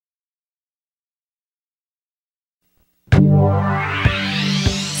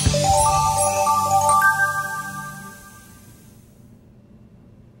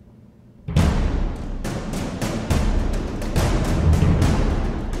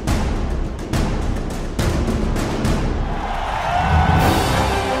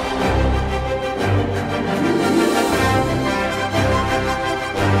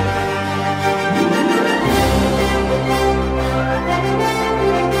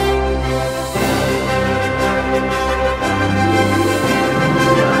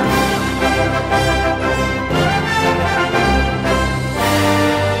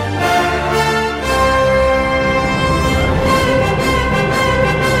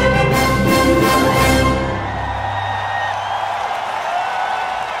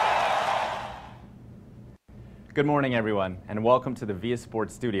Good morning, everyone, and welcome to the VIA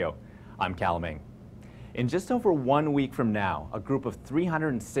Sports Studio. I'm Cal Ming. In just over 1 week from now, a group of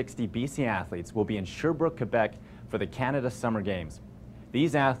 360 BC athletes will be in Sherbrooke, Quebec for the Canada Summer Games.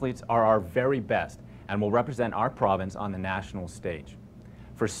 These athletes are our very best and will represent our province on the national stage.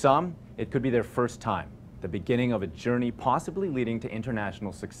 For some, it could be their first time, the beginning of a journey possibly leading to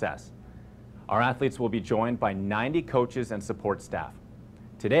international success. Our athletes will be joined by 90 coaches and support staff.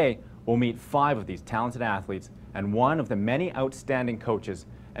 Today, we'll meet 5 of these talented athletes and one of the many outstanding coaches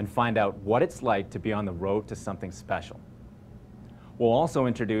and find out what it's like to be on the road to something special. We'll also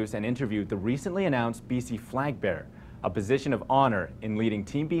introduce and interview the recently announced BC flag bearer, a position of honor in leading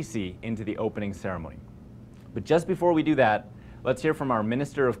Team BC into the opening ceremony. But just before we do that, let's hear from our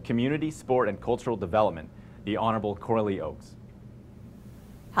Minister of Community, Sport and Cultural Development, the Honourable Coralie Oakes.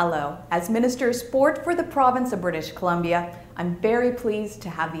 Hello. As Minister of Sport for the province of British Columbia, I'm very pleased to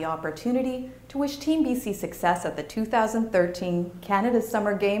have the opportunity to wish Team BC success at the 2013 Canada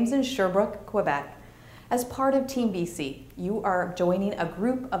Summer Games in Sherbrooke, Quebec. As part of Team BC, you are joining a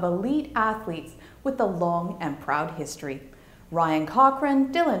group of elite athletes with a long and proud history. Ryan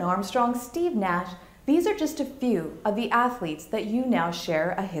Cochrane, Dylan Armstrong, Steve Nash, these are just a few of the athletes that you now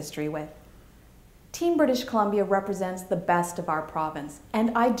share a history with. Team British Columbia represents the best of our province,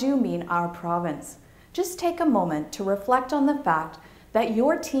 and I do mean our province. Just take a moment to reflect on the fact that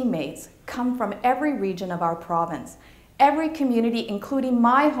your teammates come from every region of our province. Every community, including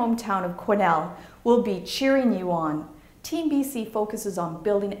my hometown of Quesnel, will be cheering you on. Team BC focuses on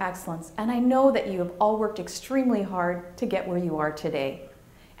building excellence, and I know that you have all worked extremely hard to get where you are today.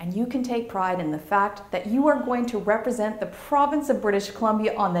 And you can take pride in the fact that you are going to represent the province of British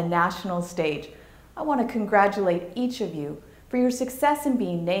Columbia on the national stage. I want to congratulate each of you for your success in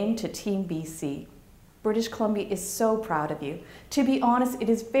being named to Team BC. British Columbia is so proud of you. To be honest, it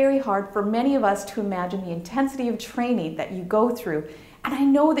is very hard for many of us to imagine the intensity of training that you go through, and I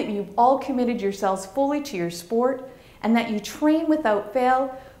know that you've all committed yourselves fully to your sport and that you train without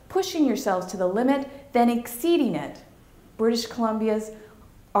fail, pushing yourselves to the limit, then exceeding it. British Columbia's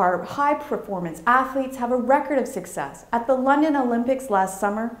our high-performance athletes have a record of success. At the London Olympics last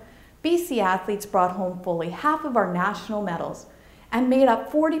summer, BC athletes brought home fully half of our national medals and made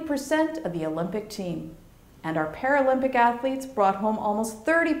up 40% of the Olympic team. And our Paralympic athletes brought home almost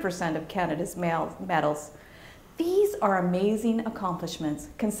 30% of Canada's medals. These are amazing accomplishments,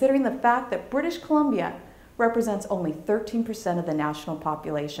 considering the fact that British Columbia represents only 13% of the national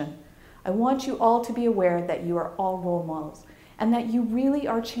population. I want you all to be aware that you are all role models and that you really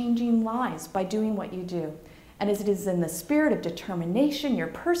are changing lives by doing what you do. And as it is in the spirit of determination, your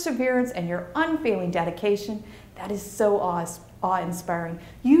perseverance, and your unfailing dedication, that is so awe-inspiring.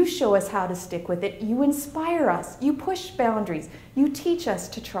 You show us how to stick with it. You inspire us. You push boundaries. You teach us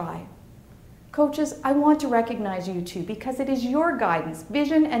to try. Coaches, I want to recognize you too because it is your guidance,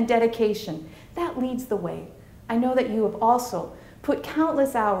 vision, and dedication that leads the way. I know that you have also put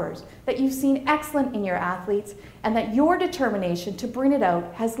countless hours, that you've seen excellent in your athletes, and that your determination to bring it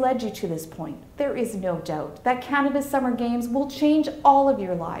out has led you to this point. There is no doubt that Canada's Summer Games will change all of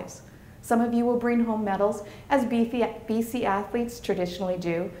your lives. Some of you will bring home medals, as BC athletes traditionally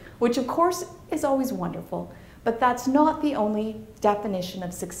do, which of course is always wonderful, but that's not the only definition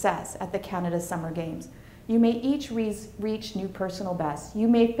of success at the Canada Summer Games. You may each reach new personal bests. You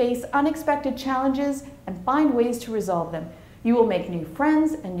may face unexpected challenges and find ways to resolve them. You will make new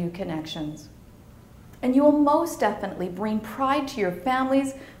friends and new connections. And you will most definitely bring pride to your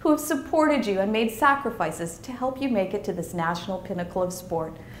families who have supported you and made sacrifices to help you make it to this national pinnacle of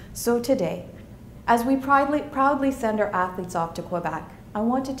sport. So today, as we proudly send our athletes off to Quebec, I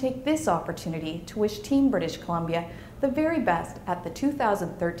want to take this opportunity to wish Team British Columbia the very best at the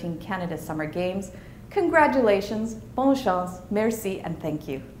 2013 Canada Summer Games. Congratulations, bonne chance, merci, and thank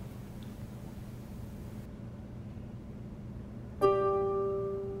you.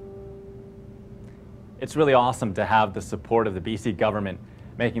 It's really awesome to have the support of the BC government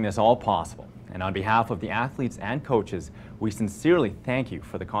making this all possible. And on behalf of the athletes and coaches, we sincerely thank you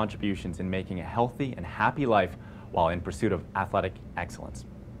for the contributions in making a healthy and happy life while in pursuit of athletic excellence.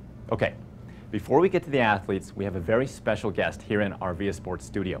 Okay, before we get to the athletes, we have a very special guest here in our Via Sports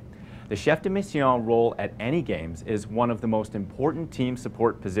studio. The chef de mission role at any games is one of the most important team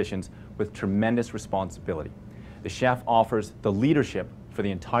support positions with tremendous responsibility. The chef offers the leadership for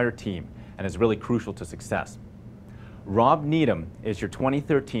the entire team and is really crucial to success. Rob Needham is your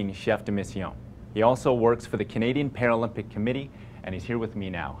 2013 chef de mission. He also works for the Canadian Paralympic Committee, and he's here with me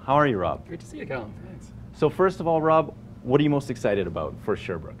now. How are you, Rob? Great to see you, Callum. Thanks. So first of all, Rob, what are you most excited about for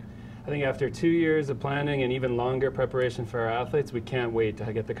Sherbrooke? I think after 2 years of planning and even longer preparation for our athletes, we can't wait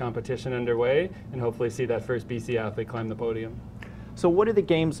to get the competition underway and hopefully see that first BC athlete climb the podium. So what do the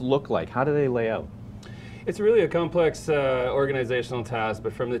games look like? How do they lay out? It's really a complex organizational task,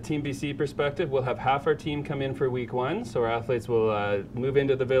 but from the Team BC perspective, we'll have half our team come in for week 1, so our athletes will move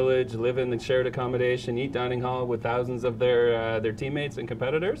into the village, live in the shared accommodation, eat dining hall with thousands of their teammates and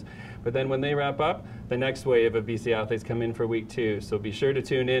competitors. But then when they wrap up, the next wave of BC athletes come in for week 2, so be sure to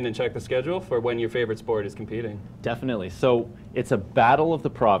tune in and check the schedule for when your favorite sport is competing. Definitely. So it's a battle of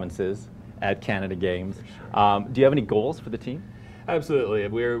the provinces at Canada Games. Do you have any goals for the team? Absolutely.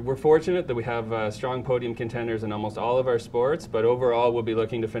 We're fortunate that we have strong podium contenders in almost all of our sports, but overall we'll be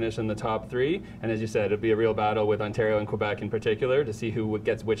looking to finish in the top 3. And as you said, it'll be a real battle with Ontario and Quebec in particular to see who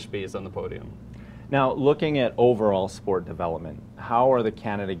gets which space on the podium. Now, looking at overall sport development, how are the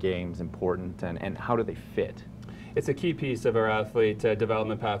Canada Games important and how do they fit? It's a key piece of our athlete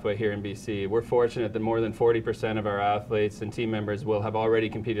development pathway here in BC. We're fortunate that more than 40% of our athletes and team members will have already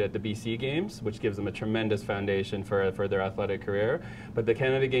competed at the BC Games, which gives them a tremendous foundation for their athletic career. But the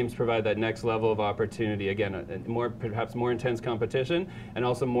Canada Games provide that next level of opportunity, again, perhaps more intense competition and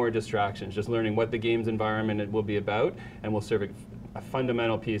also more distractions, just learning what the Games environment will be about and will serve a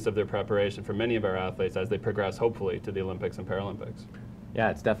fundamental piece of their preparation for many of our athletes as they progress, hopefully, to the Olympics and Paralympics. Yeah,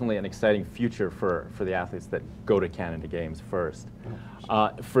 it's definitely an exciting future for the athletes that go to Canada Games first.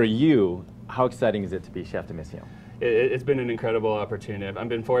 For you, how exciting is it to be chef de mission? It's been an incredible opportunity. I've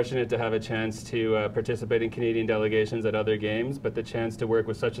been fortunate to have a chance to participate in Canadian delegations at other games, but the chance to work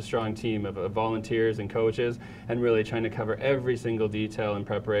with such a strong team of volunteers and coaches and really trying to cover every single detail in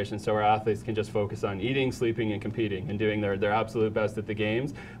preparation so our athletes can just focus on eating, sleeping, and competing and doing their absolute best at the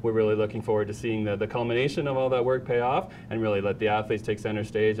games. We're really looking forward to seeing the culmination of all that work pay off and really let the athletes take center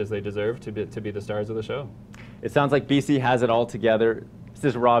stage as they deserve to be the stars of the show. It sounds like BC has it all together. This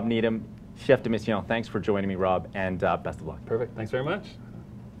is Rob Needham, chef de mission. Thanks for joining me, Rob, and best of luck. Perfect. Thanks very much.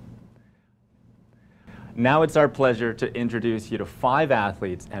 Now it's our pleasure to introduce you to 5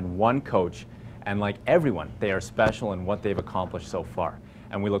 athletes and 1 coach. And like everyone, they are special in what they've accomplished so far.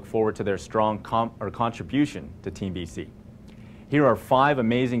 And we look forward to their strong contribution to Team BC. Here are 5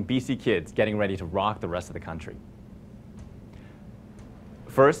 amazing BC kids getting ready to rock the rest of the country.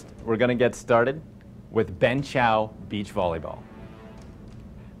 First, we're going to get started with Ben Chow Beach Volleyball.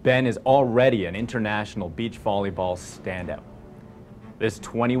 Ben is already an international beach volleyball standout. This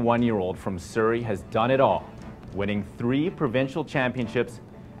 21-year-old from Surrey has done it all, winning 3 provincial championships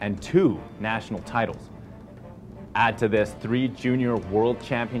and 2 national titles. Add to this 3 junior world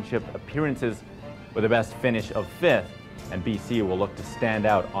championship appearances with a best finish of 5th, and BC will look to stand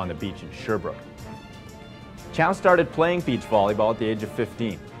out on the beach in Sherbrooke. Chow started playing beach volleyball at the age of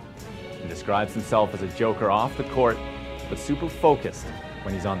 15. He describes himself as a joker off the court, but super focused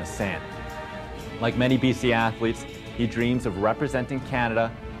when he's on the sand. Like many BC athletes, he dreams of representing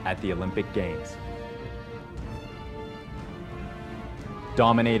Canada at the Olympic Games.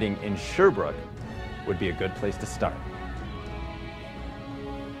 Dominating in Sherbrooke would be a good place to start.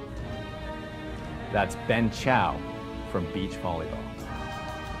 That's Ben Chow from beach volleyball.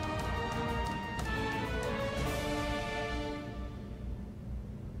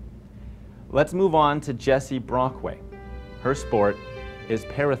 Let's move on to Jessie Brockway. Her sport is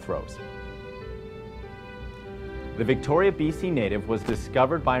parathrows. The Victoria, BC native was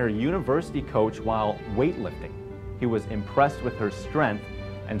discovered by her university coach while weightlifting. He was impressed with her strength,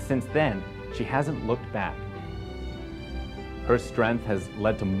 and since then, she hasn't looked back. Her strength has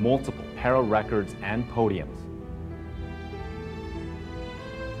led to multiple para records and podiums,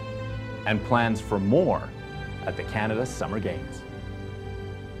 and plans for more at the Canada Summer Games.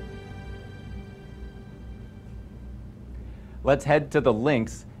 Let's head to the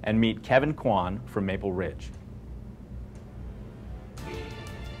links and meet Kevin Kwan from Maple Ridge.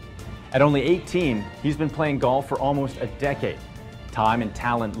 At only 18, he's been playing golf for almost a decade. Time and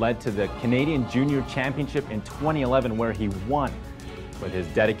talent led to the Canadian Junior Championship in 2011 where he won. With his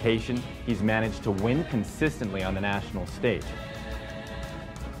dedication, he's managed to win consistently on the national stage.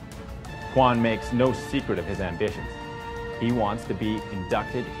 Quan makes no secret of his ambitions. He wants to be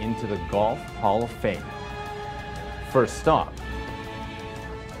inducted into the Golf Hall of Fame. First stop,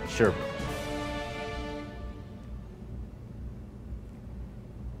 Sherbrooke.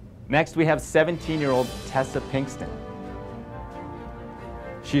 Next, we have 17-year-old Tessa Pinkston.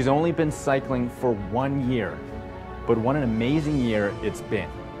 She's only been cycling for 1 year, but what an amazing year it's been.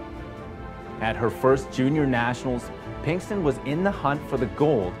 At her first junior nationals, Pinkston was in the hunt for the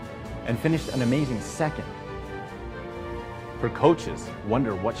gold and finished an amazing second. Her coaches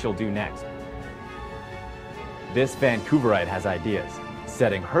wonder what she'll do next. This Vancouverite has ideas,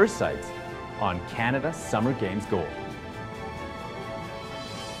 setting her sights on Canada Summer Games gold.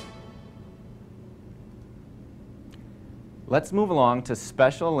 Let's move along to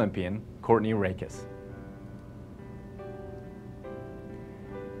Special Olympian Courtney Rakes.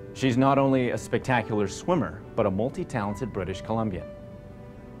 She's not only a spectacular swimmer, but a multi-talented British Columbian.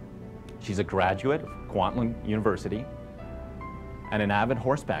 She's a graduate of Kwantlen University and an avid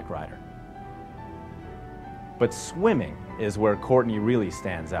horseback rider. But swimming is where Courtney really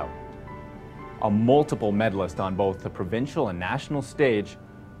stands out. A multiple medalist on both the provincial and national stage,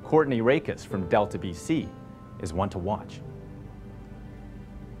 Courtney Rakes from Delta, BC is one to watch.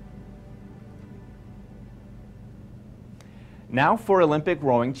 Now for Olympic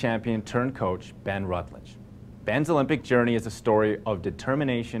rowing champion turned coach Ben Rutledge. Ben's Olympic journey is a story of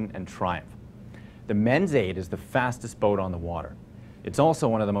determination and triumph. The men's 8 is the fastest boat on the water. It's also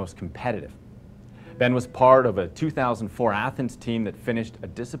one of the most competitive. Ben was part of a 2004 Athens team that finished a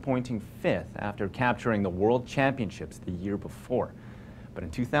disappointing 5th after capturing the World Championships the year before. But in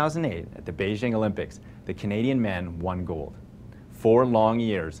 2008, at the Beijing Olympics, the Canadian men won gold. 4 long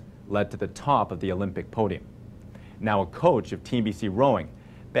years led to the top of the Olympic podium. Now a coach of Team BC Rowing,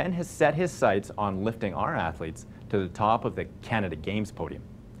 Ben has set his sights on lifting our athletes to the top of the Canada Games podium,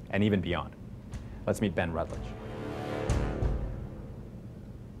 and even beyond. Let's meet Ben Rutledge.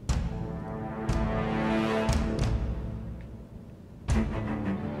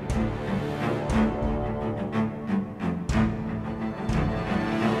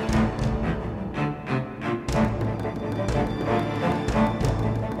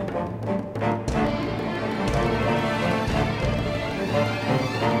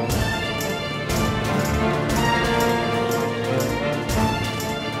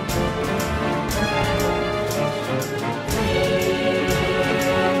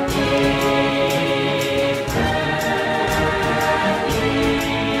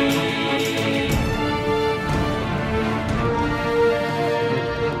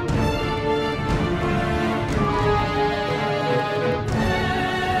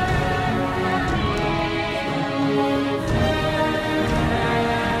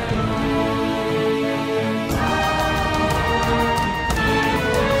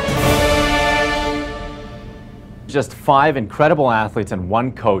 Just 5 incredible athletes and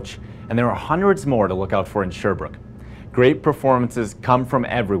 1 coach, and there are hundreds more to look out for in Sherbrooke. Great performances come from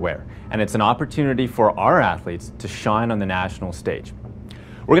everywhere, and it's an opportunity for our athletes to shine on the national stage.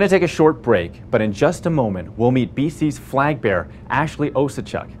 We're going to take a short break, but in just a moment, we'll meet BC's flag bearer, Ashley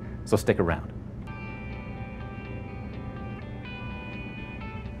Osachuk, so stick around.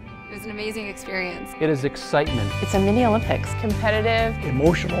 It was an amazing experience. It is excitement. It's a mini Olympics. Competitive,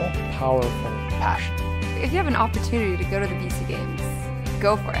 Emotional, powerful, passion. If you have an opportunity to go to the BC Games,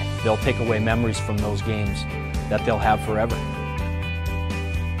 go for it. They'll take away memories from those games that they'll have forever.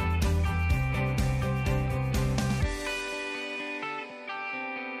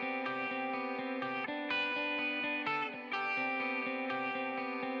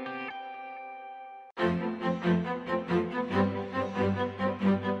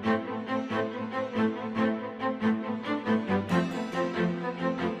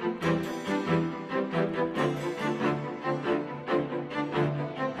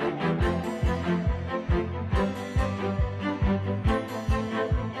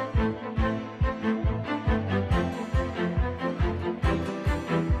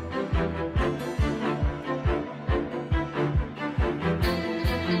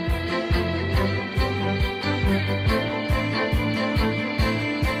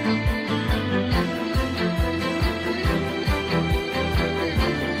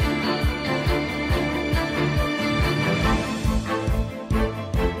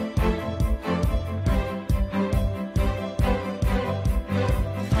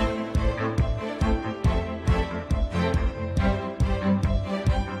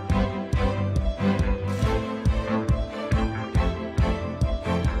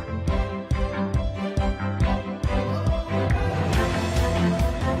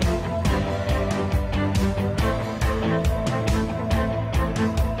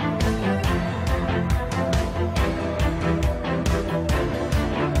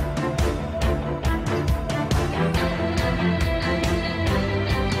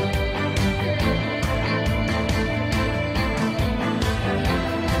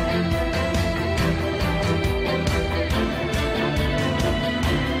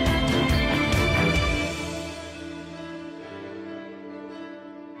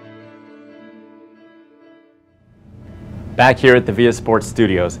 Back here at the Via Sports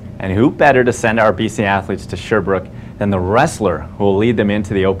Studios, and who better to send our BC athletes to Sherbrooke than the wrestler who will lead them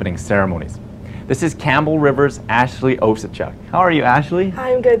into the opening ceremonies. This is Campbell River's Ashley Osachuk. How are you, Ashley?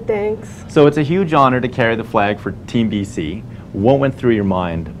 I'm good, thanks. So it's a huge honor to carry the flag for Team BC. What went through your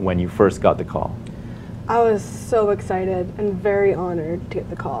mind when you first got the call? I was so excited and very honored to get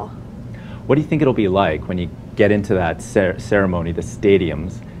the call. What do you think it'll be like when you get into that ceremony, the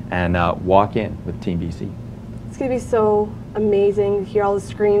stadiums, and walk in with Team BC? It's going to be so amazing to hear all the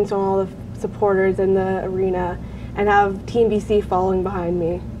screams from all the supporters in the arena and have Team BC following behind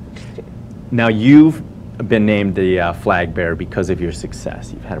me. Now, you've been named the flag bearer because of your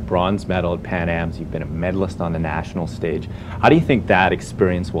success. You've had a bronze medal at Pan Ams. You've been a medalist on the national stage. How do you think that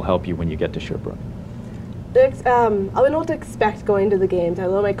experience will help you when you get to Sherbrooke? I'll know what to expect going to the games. I'll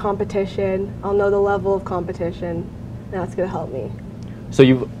know my competition. I'll know the level of competition, and that's going to help me. So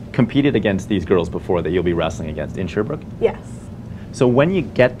you've competed against these girls before that you'll be wrestling against in Sherbrooke? Yes. So when you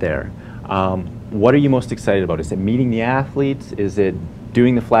get there, what are you most excited about? Is it meeting the athletes? Is it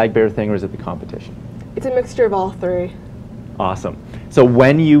doing the flag bearer thing, or is it the competition? It's a mixture of all three. Awesome. So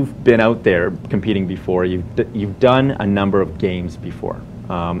when you've been out there competing before, you've done a number of games before.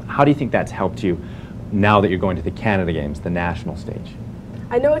 How do you think that's helped you now that you're going to the Canada Games, the national stage?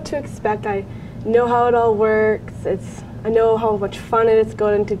 I know what to expect. I know how it all works. I know how much fun it's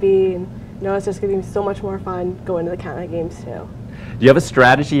going to be, and I know it's just going to be so much more fun going to the Canada Games too. Do you have a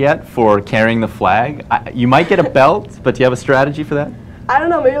strategy yet for carrying the flag? You might get a belt, but do you have a strategy for that? I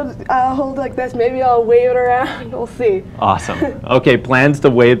don't know, maybe I'll hold it like this, maybe I'll wave it around, we'll see. Awesome. Okay, plans to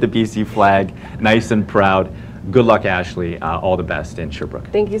wave the BC flag, nice and proud. Good luck, Ashley. All the best in Sherbrooke.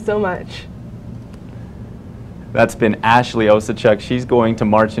 Thank you so much. That's been Ashley Osachuk. She's going to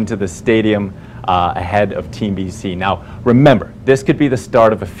march into the stadium ahead of Team BC. Now, remember, this could be the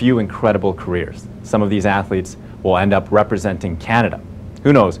start of a few incredible careers. Some of these athletes will end up representing Canada.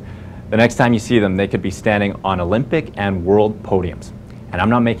 Who knows? The next time you see them, they could be standing on Olympic and world podiums. And I'm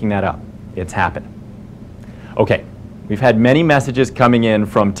not making that up. It's happened. Okay, we've had many messages coming in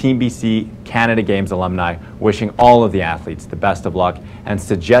from Team BC Canada Games alumni wishing all of the athletes the best of luck and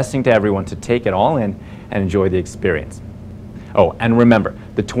suggesting to everyone to take it all in and enjoy the experience. Oh, and remember,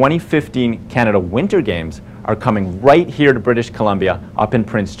 the 2015 Canada Winter Games are coming right here to British Columbia up in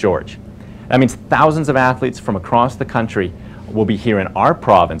Prince George. That means thousands of athletes from across the country will be here in our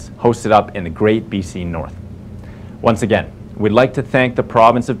province, hosted up in the great BC North. Once again, we'd like to thank the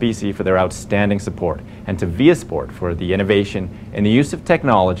province of BC for their outstanding support, and to Via Sport for the innovation in the use of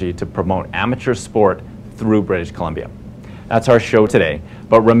technology to promote amateur sport through British Columbia. That's our show today,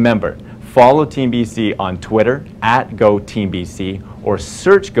 but remember, follow Team BC on Twitter @GoTeamBC or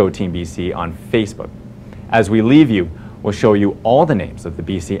search GoTeamBC on Facebook. As we leave you, we'll show you all the names of the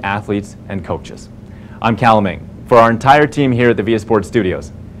BC athletes and coaches. I'm Cal Ming. For our entire team here at the Via Sports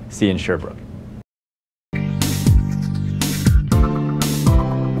Studios, see you in Sherbrooke.